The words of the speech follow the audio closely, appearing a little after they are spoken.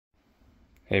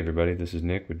Hey everybody, this is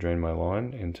Nick with Drain My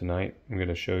Lawn, and tonight I'm going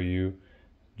to show you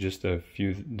just a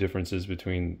few differences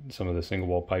between some of the single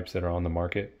wall pipes that are on the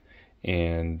market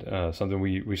and something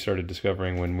we started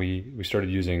discovering when we started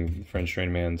using French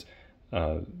Drain Man's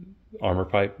armor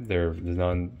pipe. They're the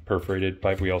non-perforated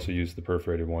pipe. We also use the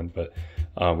perforated one, but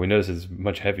we noticed it's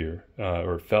much heavier,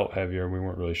 or felt heavier. We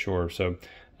weren't really sure. So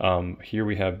here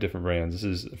we have different brands. This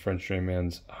is French Drain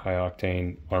Man's high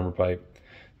octane armor pipe.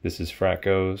 This is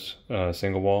Fratco's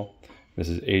single wall. This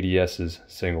is ADS's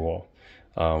single wall.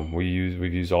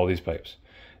 We've used all these pipes,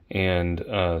 and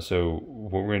so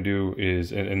what we're gonna do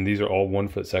is, and these are all 1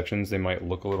 foot sections. They might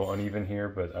look a little uneven here,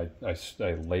 but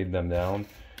I laid them down,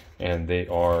 and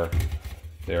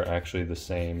they're actually the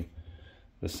same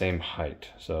height.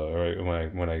 So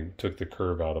when I took the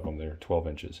curve out of them, they're 12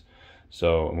 inches.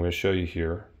 So I'm going to show you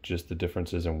here just the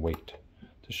differences in weight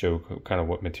to show kind of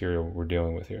what material we're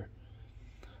dealing with here.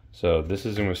 So this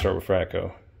is going to start with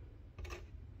Fratco.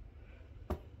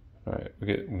 All right, we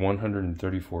get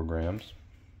 134 grams.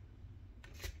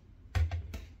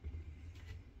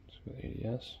 So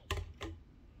ADS.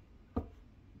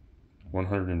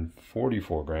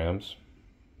 144 grams.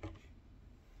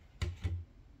 I'm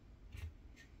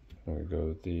going to go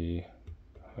with the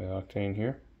high octane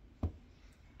here.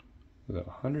 We got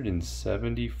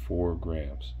 174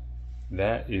 grams.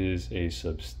 That is a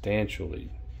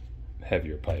substantially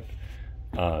heavier pipe.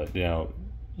 Now,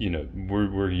 you know,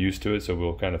 we're used to it, so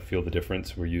we'll kind of feel the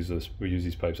difference. We use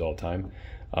these pipes all the time.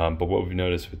 But what we've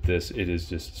noticed with this, it is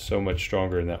just so much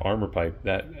stronger. In that armor pipe,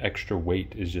 that extra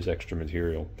weight is just extra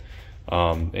material.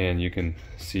 And you can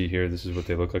see here, this is what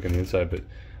they look like on the inside. But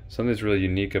something that's really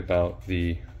unique about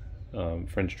the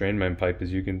French Drain Man pipe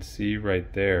is you can see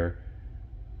right there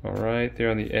on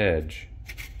the edge.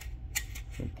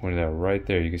 I'm pointing out right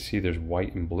there. You can see there's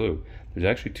white and blue. There's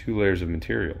actually 2 layers of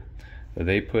material.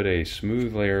 They put a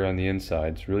smooth layer on the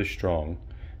inside. It's really strong,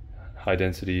 high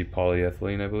density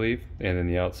polyethylene, I believe, and then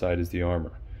the outside is the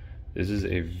armor. This is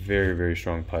a very, very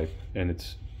strong pipe, and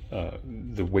it's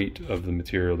the weight of the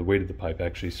material, the weight of the pipe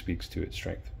actually speaks to its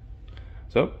strength.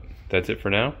 So that's it for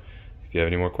now. If you have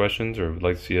any more questions or would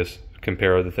like to see us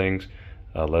compare other things,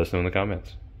 let us know in the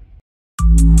comments.